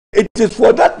it is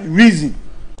for that reason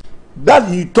that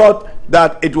he thought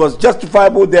that it was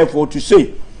justifiable, therefore, to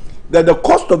say that the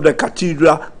cost of the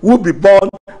cathedral will be borne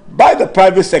by the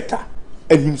private sector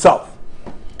and himself,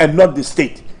 and not the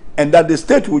state, and that the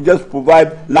state will just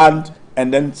provide land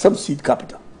and then some seed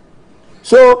capital.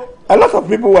 So a lot of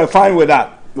people were fine with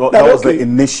that. Well, that was the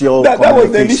initial that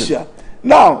was the initial.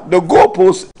 Now the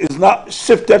goalpost is now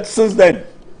shifted since then,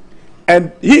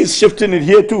 and he is shifting it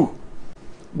here too,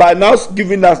 by now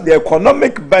giving us the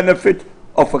economic benefit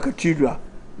of a cathedral.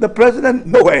 The president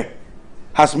nowhere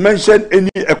has mentioned any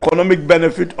economic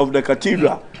benefit of the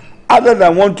cathedral, other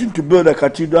than wanting to build a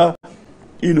cathedral,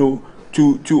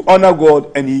 to honor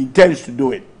God, and he intends to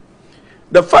do it.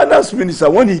 The finance minister,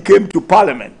 when he came to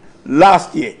Parliament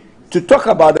last year to talk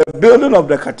about the building of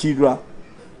the cathedral,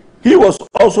 he was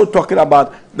also talking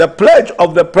about the pledge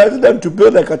of the president to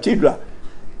build a cathedral,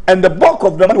 and the bulk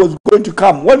of the money was going to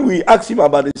come. When we asked him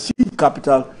about the seed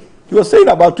capital, he was saying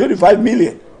about 25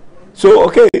 million. So,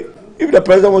 okay, if the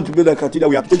president wants to build a cathedral,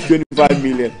 we have to take 25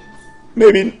 million.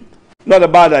 Maybe not a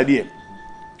bad idea.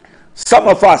 Some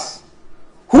of us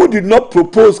who did not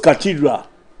propose cathedral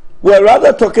were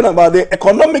rather talking about the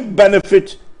economic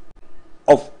benefit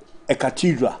of a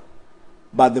cathedral.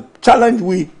 But the challenge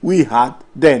we had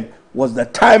then was the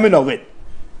timing of it.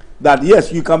 That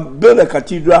yes, you can build a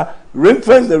cathedral,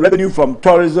 ring-fence the revenue from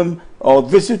tourism or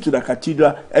visit to the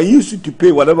cathedral, and use it to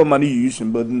pay whatever money you use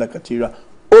in building the cathedral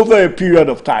over a period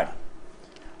of time.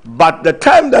 But the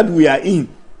time that we are in,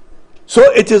 so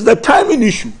it is the timing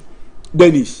issue,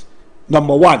 Dennis,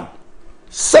 number one.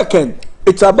 Second,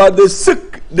 it's about the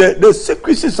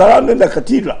secrecy surrounding the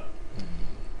cathedral.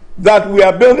 That we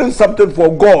are building something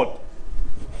for God,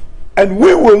 and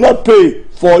we will not pay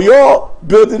for your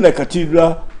building a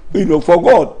cathedral, for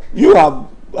God. You have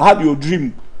had your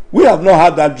dream. We have not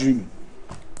had that dream.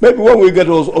 Maybe when we get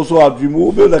also our dream, we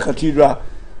will build a cathedral.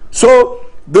 So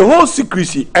the whole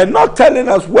secrecy, and not telling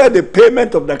us where the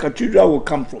payment of the cathedral will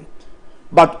come from,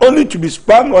 but only to be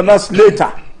sprung on us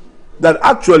later, that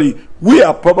actually we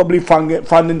are probably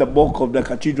funding the bulk of the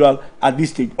cathedral at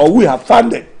this stage, or we have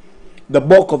funded the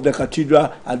bulk of the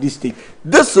cathedral at this stage.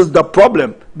 This is the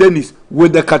problem, Dennis,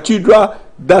 with the cathedral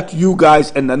that you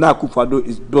guys and Nana Akufo-Addo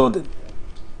is building.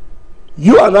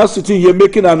 You are now sitting here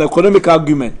making an economic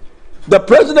argument. The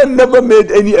president never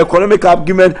made any economic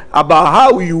argument about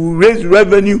how you raise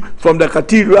revenue from the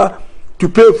cathedral to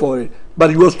pay for it, but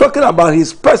he was talking about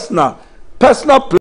his personal